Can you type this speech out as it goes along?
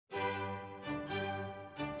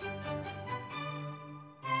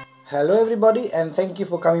Hello everybody, and thank you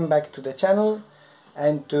for coming back to the channel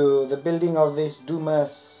and to the building of this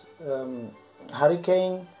Dumas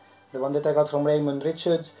Hurricane, the one that I got from Raymond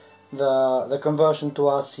Richards, the conversion to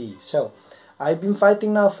RC. So I've been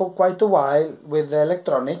fighting now for quite a while with the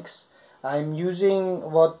electronics. I'm using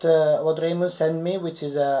what Raymond sent me, which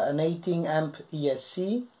is an 18 amp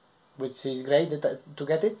ESC, which is great to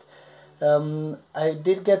get it. I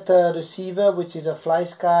did get a receiver, which is a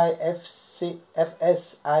FlySky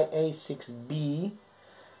FSIA6B,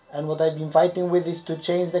 and what I've been fighting with is to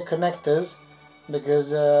change the connectors, because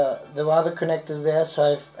there were other connectors there,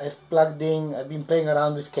 so I've plugged in. I've been playing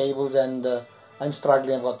around with cables, and I'm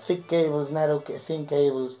struggling. I've got thick cables, thin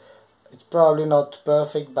cables. It's probably not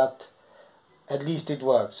perfect, but at least it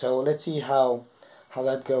works. So let's see how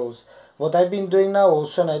that goes. What I've been doing now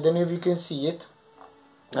also, and I don't know if you can see it,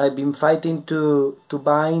 I've been fighting to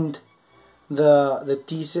bind the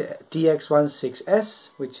TX16S,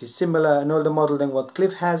 which is similar, an older model than what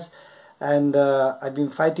Cliff has, and I've been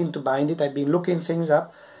fighting to bind it. I've been looking things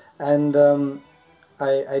up, and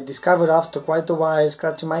I discovered after quite a while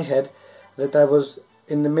scratching my head that I was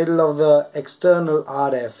in the middle of the external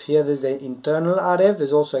RF. Here there's the internal RF,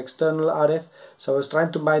 there's also external RF, so I was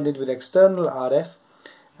trying to bind it with external RF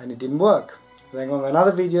and it didn't work. Then on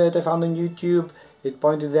another video that I found on YouTube, it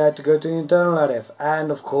pointed there to go to the internal RF,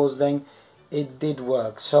 and of course then it did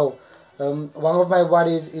work. So one of my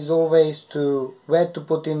worries is always to where to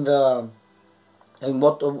put in the, and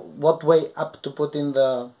what way up to put in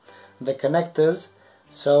the connectors.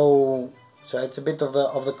 So it's a bit of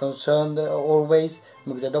a concern always,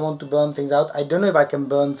 because I don't want to burn things out. I don't know if I can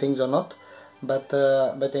burn things or not, but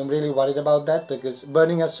I'm really worried about that, because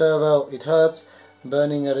burning a servo, it hurts.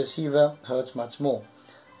 Burning a receiver hurts much more,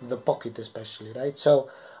 the pocket especially, right?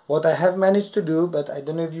 So what I have managed to do, but I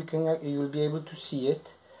don't know if you'll be able to see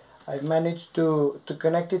it, I've managed to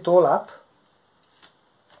connect it all up,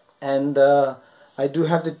 and I do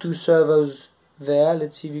have the two servos there.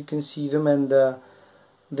 Let's see if you can see them, and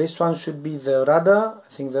this one should be the rudder. I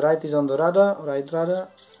think the right is on the right rudder,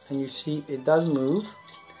 and you see it does move.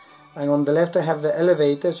 And on the left I have the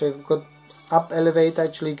elevator, so I've got up elevator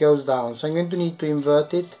actually goes down, so I'm going to need to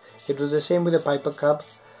invert it. It was the same with the Piper Cub,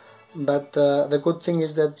 but the good thing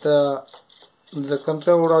is that the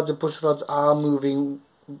control rods, the push rods are moving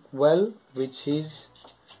well, which is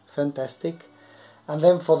fantastic. And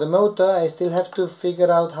then for the motor, I still have to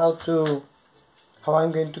figure out how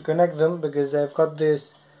I'm going to connect them, because I've got the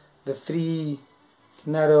three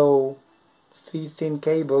thin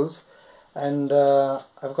cables, and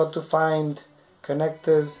I've got to find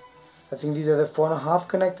connectors. I think these are the 4.5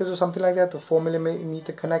 connectors or something like that, the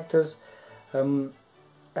 4mm connectors, and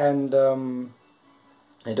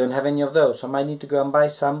I don't have any of those, so I might need to go and buy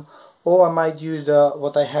some, or I might use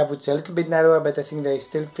what I have, which is a little bit narrower, but I think they're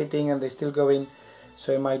still fitting and they still go in,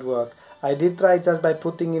 so it might work. I did try just by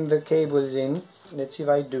putting in the cables in. Let's see if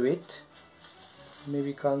I do it. Maybe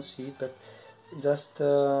you can't see it, but just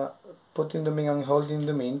putting them in and holding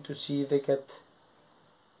them in to see if they get,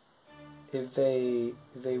 if they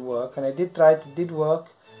work. And I did try it, it did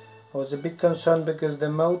work. I was a bit concerned because the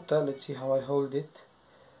motor, let's see how I hold it,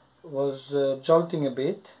 was jolting a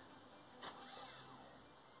bit.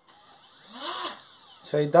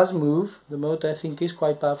 So it does move. The motor, I think, is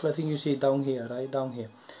quite powerful. I think you see it down here, right down here.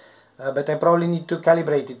 But I probably need to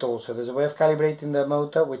calibrate it also. There's a way of calibrating the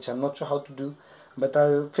motor, which I'm not sure how to do, but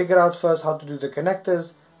I'll figure out first how to do the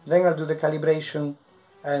connectors, then I'll do the calibration,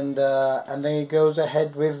 and then it goes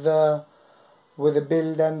ahead with the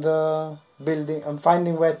build and the building. I'm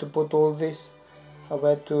finding where to put all this,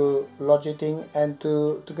 where to lodge it in, and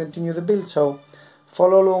to continue the build. So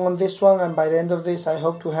follow along on this one, and by the end of this I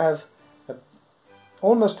hope to have a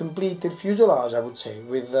almost completed fuselage, I would say,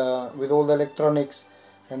 with all the electronics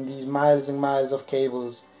and these miles and miles of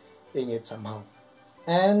cables in it somehow.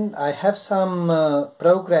 And I have some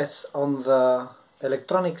progress on the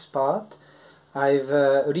electronics part. I've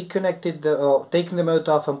reconnected or taken the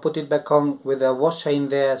motor off and put it back on with a washer in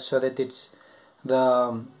there, so that it's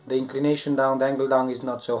the inclination down, the angle down is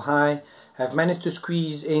not so high. I've managed to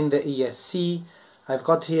squeeze in the ESC. I've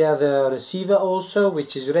got here the receiver also,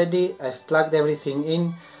 which is ready. I've plugged everything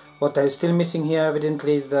in. What I'm still missing here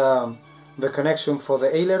evidently is the connection for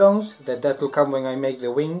the ailerons. That will come when I make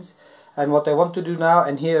the wings. And what I want to do now,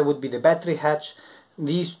 and here would be the battery hatch,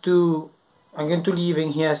 these two I'm going to leave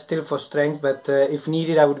in here still for strength, but if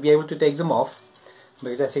needed I would be able to take them off,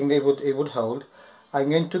 because I think it would hold. I'm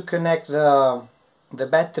going to connect the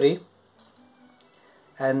battery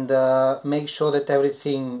and make sure that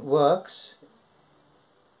everything works,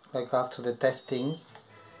 like after the testing.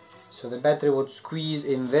 So the battery would squeeze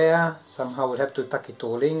in there, somehow would have to tuck it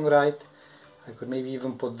all in, right? I could maybe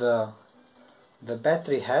even put the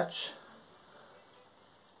battery hatch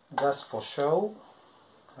just for show.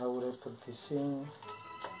 How would I put this in?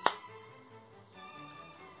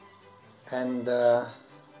 And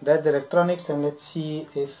that's the electronics, and let's see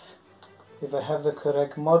if I have the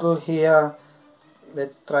correct model here.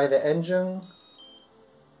 Let's try the engine,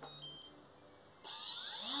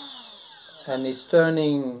 and it's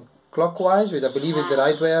turning clockwise, which I believe is the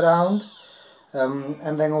right way around.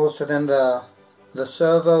 And then also the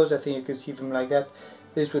servos, I think you can see them like that.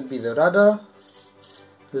 This would be the rudder,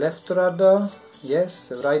 left rudder,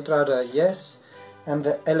 yes, right rudder, yes, and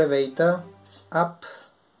the elevator up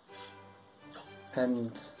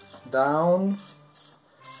and down,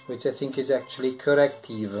 which I think is actually correct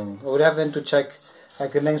even. I would have them to check. I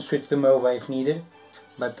can then switch them over if needed,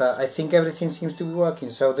 but I think everything seems to be working.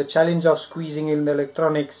 So the challenge of squeezing in the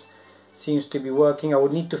electronics seems to be working. I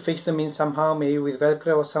would need to fix them in somehow, maybe with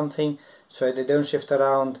Velcro or something, so they don't shift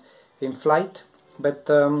around in flight, but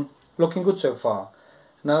looking good so far.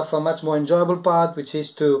 Now for a much more enjoyable part, which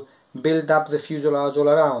is to build up the fuselage all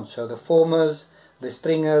around, so the formers, the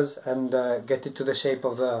stringers, and get it to the shape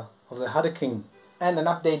of the hurricane. And an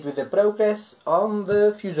update with the progress on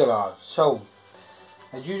the fuselage. So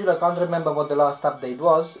as usual, I can't remember what the last update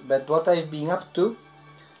was, but what I've been up to,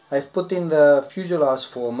 I've put in the fuselage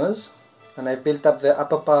formers, and I built up the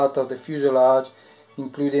upper part of the fuselage,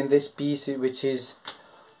 including this piece, which is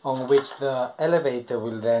on which the elevator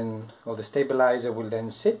will then, or the stabilizer will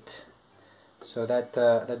then sit. So that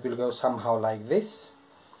will go somehow like this,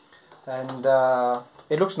 and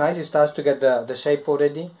it looks nice. It starts to get the shape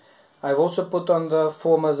already. I've also put on the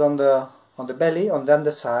formers on the belly, on the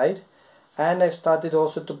underside, and I've started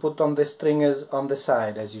also to put on the stringers on the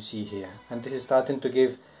side, as you see here, and this is starting to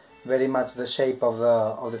give very much the shape of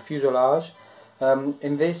the fuselage.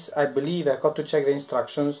 In this, I believe, I've got to check the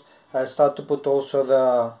instructions, I'll start to put also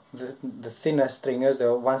the thinner stringers, the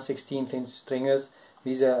 1/16 inch stringers.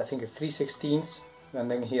 These are, I think, 3/16, and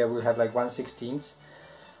then here we'll have like 1/16.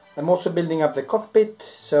 I'm also building up the cockpit,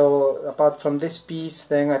 so apart from this piece,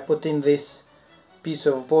 then I put in this piece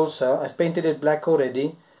of balsa. I've painted it black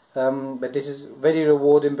already, but this is very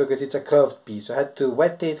rewarding because it's a curved piece. So I had to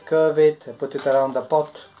wet it, curve it, I put it around the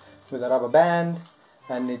pot with a rubber band,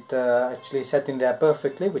 and it actually set in there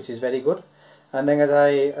perfectly, which is very good. And then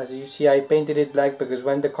as you see, I painted it black because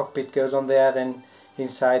when the cockpit goes on there, then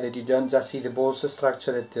inside that you don't just see the balsa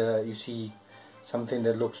structure, that you see something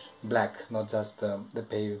that looks black, not just the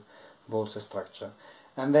pale balsa structure.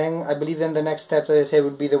 And then I believe then the next steps, as I say,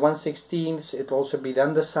 would be the 1/16. It will also be the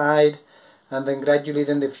underside, and then gradually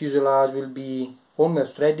then the fuselage will be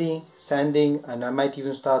almost ready, sanding, and I might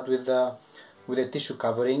even start with the tissue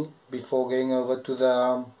covering before going over to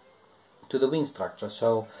the wing structure.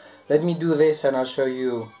 So let me do this and I'll show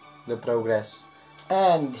you the progress.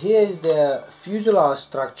 And here is the fuselage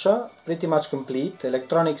structure, pretty much complete. The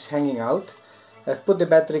electronics hanging out. I've put the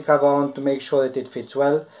battery cover on to make sure that it fits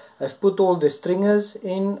well. I've put all the stringers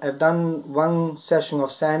in. I've done one session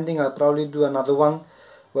of sanding. I'll probably do another one.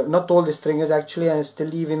 Well, not all the stringers actually. I'm still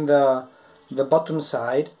leaving the bottom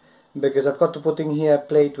side because I've got to put in here a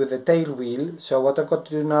plate with a tail wheel. So what I've got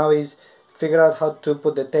to do now is figure out how to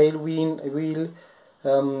put the tail wheel,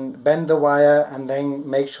 bend the wire, and then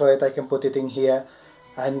make sure that I can put it in here.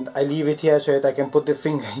 And I leave it here so that I can put the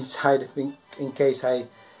finger inside in case I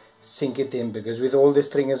sink it in, because with all the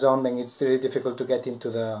stringers on, then it's really difficult to get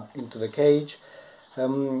into the cage.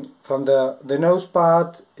 From the nose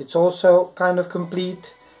part, it's also kind of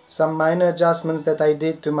complete. Some minor adjustments that I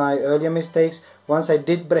did to my earlier mistakes. Once I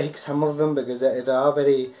did break some of them because they are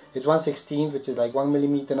it's 1/16, which is like 1.5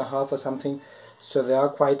 millimeters or something, so they are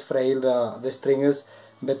quite frail, the stringers.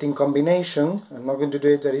 But in combination, I'm not going to do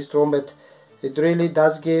it very strong, but it really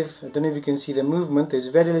does give, I don't know if you can see the movement, there's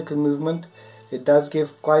very little movement. It does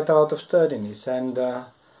give quite a lot of sturdiness, and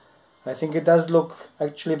I think it does look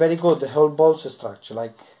actually very good, the whole balsa structure.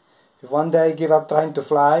 Like, if one day I give up trying to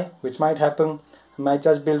fly, which might happen, I might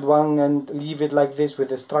just build one and leave it like this with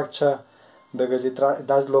the structure, because it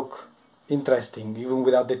does look interesting, even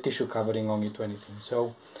without the tissue covering on it or anything.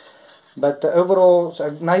 So, but overall, it's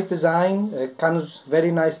a nice design. It comes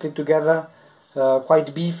very nicely together,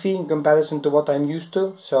 quite beefy in comparison to what I'm used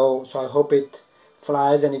to. So I hope it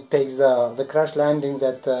flies and it takes the crash landings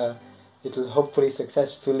that it will hopefully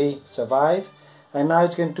successfully survive. And now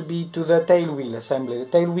it's going to be to the tail wheel assembly.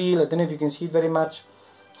 The tail wheel, I don't know if you can see it very much.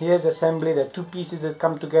 Here's the assembly. There are two pieces that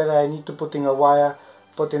come together. I need to put in a wire,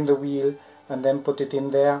 put in the wheel, and then put it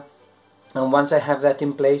in there. And once I have that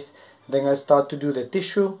in place, then I start to do the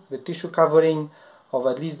tissue covering of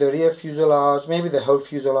at least the rear fuselage, maybe the whole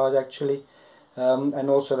fuselage actually, and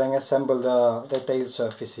also then assemble the tail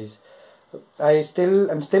surfaces. I'm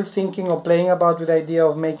still thinking or playing about with the idea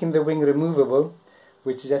of making the wing removable,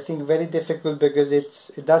 which is I think very difficult because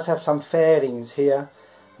it does have some fairings here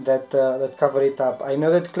that cover it up. I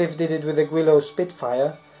know that Cliff did it with the Guillow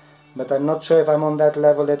Spitfire, but I'm not sure if I'm on that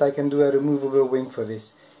level that I can do a removable wing for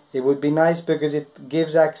this. It would be nice because it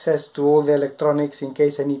gives access to all the electronics in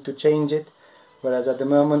case I need to change it, whereas at the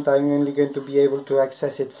moment I'm only going to be able to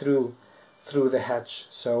access it through the hatch.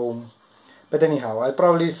 So, but anyhow, I'll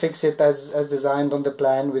probably fix it as designed on the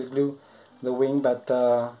plan with glue, the wing, but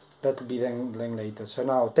that will be then later. So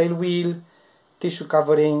now tail wheel, tissue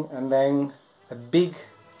covering, and then a big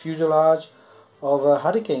fuselage of a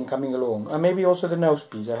Hurricane coming along, and maybe also the nose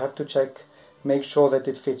piece. I have to check, make sure that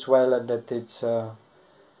it fits well and that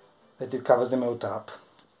it covers the motor up.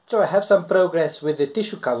 So I have some progress with the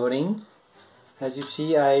tissue covering. As you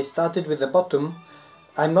see, I started with the bottom.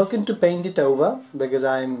 I'm not going to paint it over because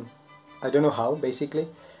I don't know how, basically.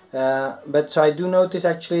 But so I do notice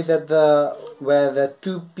actually that where the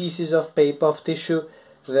two pieces of paper of tissue,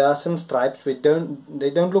 there are some stripes which they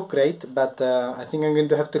don't look great, but I think I'm going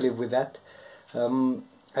to have to live with that.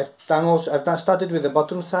 I've started with the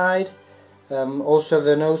bottom side, also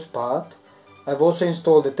the nose part. I've also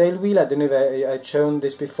installed the tail wheel. I don't know if I'd shown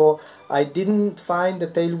this before. I didn't find the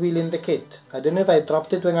tail wheel in the kit. I don't know if I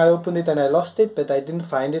dropped it when I opened it and I lost it, but I didn't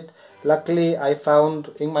find it. Luckily I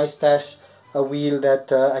found in my stash a wheel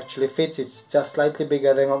that actually fits. It's just slightly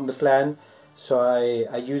bigger than on the plan, so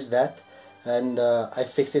I used that and I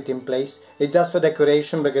fixed it in place. It's just for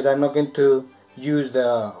decoration because I'm not going to use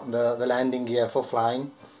the landing gear for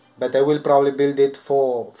flying, but I will probably build it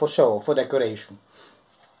for show, for decoration.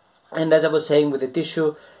 And as I was saying with the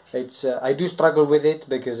tissue, I do struggle with it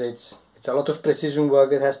because it's a lot of precision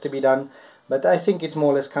work that has to be done, but I think it's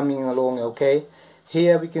more or less coming along okay.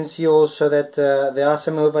 Here we can see also that there are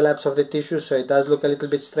some overlaps of the tissue, so it does look a little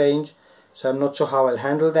bit strange. So I'm not sure how I'll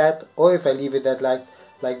handle that, or if I leave it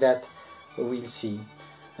like that, we'll see.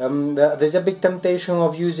 There's a big temptation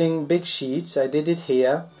of using big sheets. I did it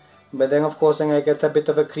here, but then of course I get a bit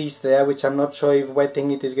of a crease there, which I'm not sure if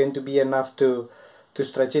wetting it is going to be enough to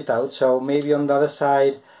stretch it out. So maybe on the other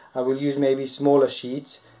side I will use maybe smaller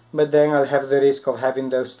sheets, but then I'll have the risk of having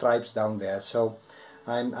those stripes down there. So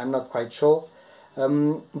I'm not quite sure.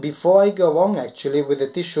 Before I go on actually with the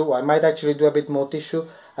tissue, I might actually do a bit more tissue.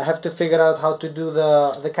 I have to figure out how to do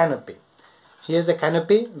the canopy. Here's the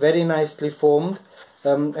canopy, very nicely formed.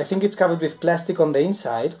 I think it's covered with plastic on the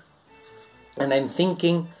inside, and I'm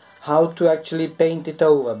thinking how to actually paint it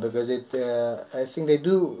over, because I think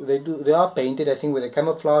they are painted, I think with a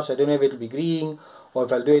camouflage. I don't know if it'll be green or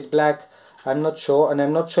if I'll do it black. I'm not sure, and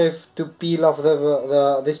I'm not sure if to peel off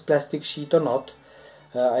this plastic sheet or not.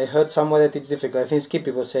 I heard somewhere that it's difficult. I think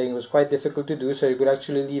Skippy was saying it was quite difficult to do, so you could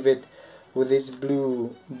actually leave it with this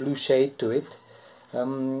blue shade to it.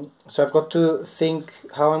 So I've got to think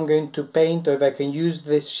how I'm going to paint, or if I can use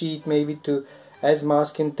this sheet maybe as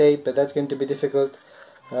masking tape, but that's going to be difficult.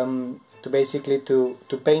 To basically to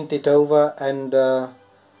paint it over and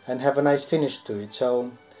have a nice finish to it.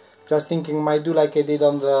 So just thinking, might do like I did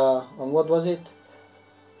on what was it?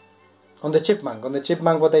 On the chipmunk. On the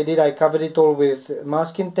chipmunk, what I did, I covered it all with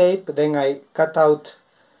masking tape. Then I cut out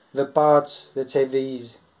the parts. Let's say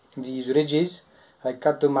these ridges. I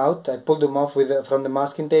cut them out. I pulled them off from the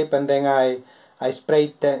masking tape, and then I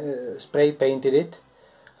spray painted it.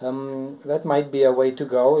 That might be a way to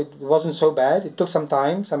go. It wasn't so bad. It took some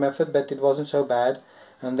time, some effort, but it wasn't so bad.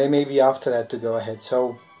 And then maybe after that to go ahead.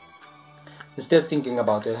 So I'm still thinking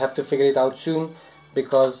about it. I have to figure it out soon,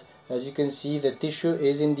 because as you can see, the tissue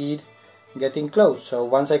is indeed getting close. So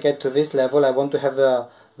once I get to this level, I want to have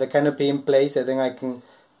the canopy in place, and then I can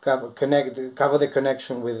cover the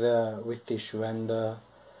connection with tissue. And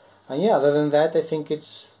yeah, other than that, I think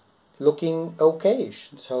it's looking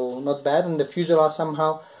okay-ish. So not bad, and the fuselage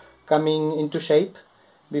somehow coming into shape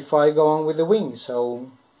before I go on with the wings. So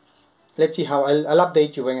let's see how I'll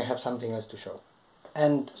update you when I have something else to show.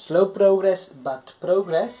 And slow progress, but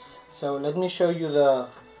progress. So let me show you the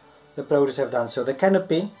progress I've done. So the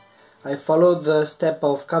canopy, I followed the step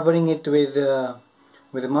of covering it with the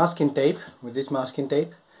masking tape, with this masking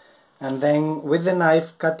tape, and then with the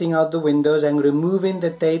knife cutting out the windows and removing the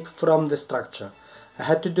tape from the structure. I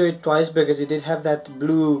had to do it twice because it did have that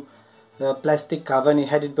blue plastic cover, and it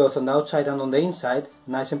had it both on the outside and on the inside,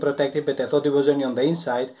 nice and protected, but I thought it was only on the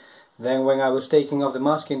inside. Then when I was taking off the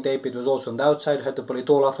masking tape, it was also on the outside. I had to pull it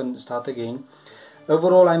all off and start again.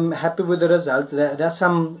 Overall, I'm happy with the result. There are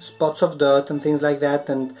some spots of dirt and things like that,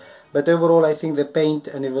 but overall I think the paint,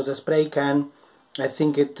 and it was a spray can, I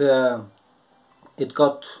think it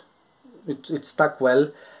stuck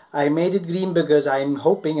well. I made it green because I'm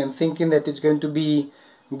hoping and thinking that it's going to be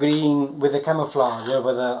green with the camouflage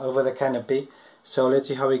over the canopy. So let's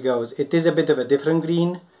see how it goes. It is a bit of a different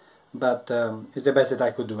green, but it's the best that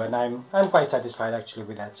I could do, and I'm quite satisfied actually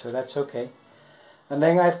with that, so that's okay. And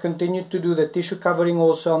then I've continued to do the tissue covering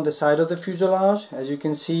also on the side of the fuselage. As you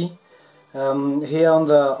can see, here on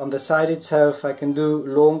the side itself, I can do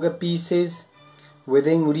longer pieces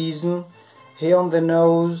within reason. Here on the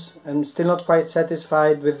nose, I'm still not quite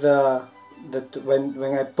satisfied with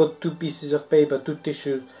when I put two pieces of paper, two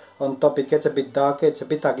tissues on top, it gets a bit darker, it's a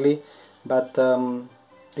bit ugly, but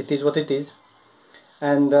it is what it is.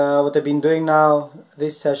 And what I've been doing now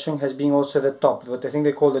this session has been also the top, what I think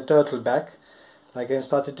they call the turtle back. Like I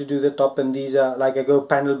started to do the top, and these are like I go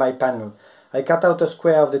panel by panel. I cut out a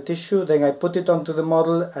square of the tissue, then I put it onto the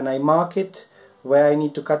model and I mark it where I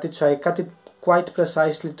need to cut it. So I cut it quite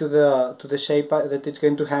precisely to the shape that it's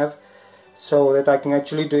going to have, so that I can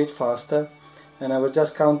actually do it faster. And I was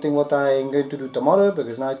just counting what I'm going to do tomorrow,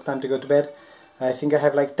 because now it's time to go to bed. I think I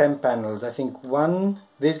have like 10 panels. I think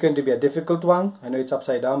this is going to be a difficult one. I know it's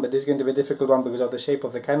upside down, but this is going to be a difficult one because of the shape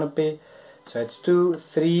of the canopy. So it's 2,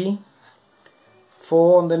 3,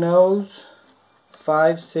 4 on the nose,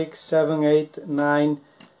 5, 6, 7, 8, 9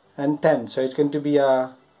 and 10. So it's going to be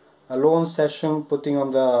a long session putting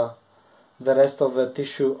on the rest of the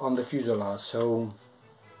tissue on the fuselage. So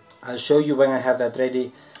I'll show you when I have that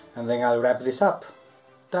ready, and then I'll wrap this up.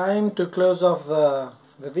 Time to close off the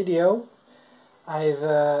video.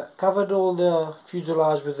 I've covered all the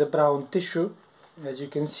fuselage with the brown tissue, as you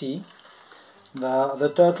can see.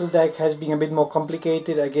 The turtle deck has been a bit more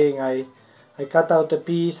complicated. Again, I cut out a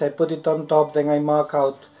piece, I put it on top, then I mark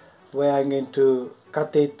out where I'm going to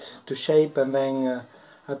cut it to shape, and then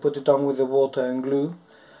I put it on with the water and glue.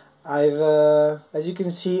 As you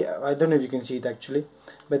can see, I don't know if you can see it actually,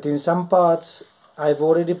 but in some parts I've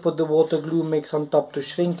already put the water glue mix on top to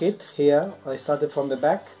shrink it. Here I started from the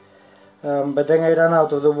back, but then I ran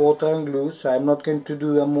out of the water and glue, so I'm not going to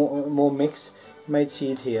do a more mix. You might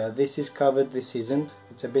see it here. This is covered, this isn't.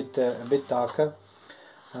 It's a bit darker.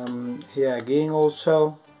 Here again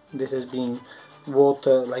also, this has been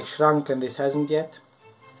water like shrunk, and this hasn't yet.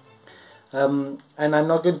 And I'm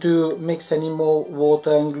not going to mix any more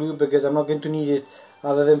water and glue because I'm not going to need it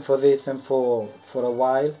other than for this and for a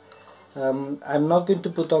while. I'm not going to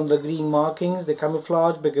put on the green markings, the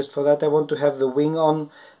camouflage, because for that I want to have the wing on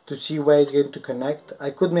to see where it's going to connect. I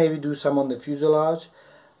could maybe do some on the fuselage,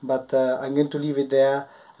 but I'm going to leave it there.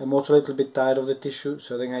 I'm also a little bit tired of the tissue,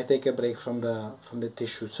 so then I take a break from the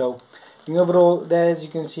tissue. So in overall, there, as you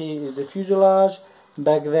can see, is the fuselage.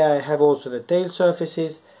 Back there I have also the tail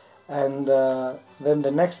surfaces, and then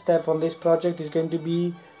the next step on this project is going to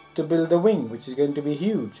be to build the wing, which is going to be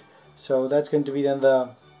huge. So that's going to be then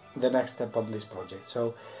the next step on this project.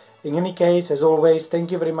 So in any case, as always,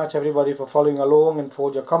 thank you very much everybody for following along and for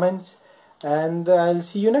all your comments, and I'll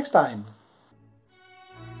see you next time.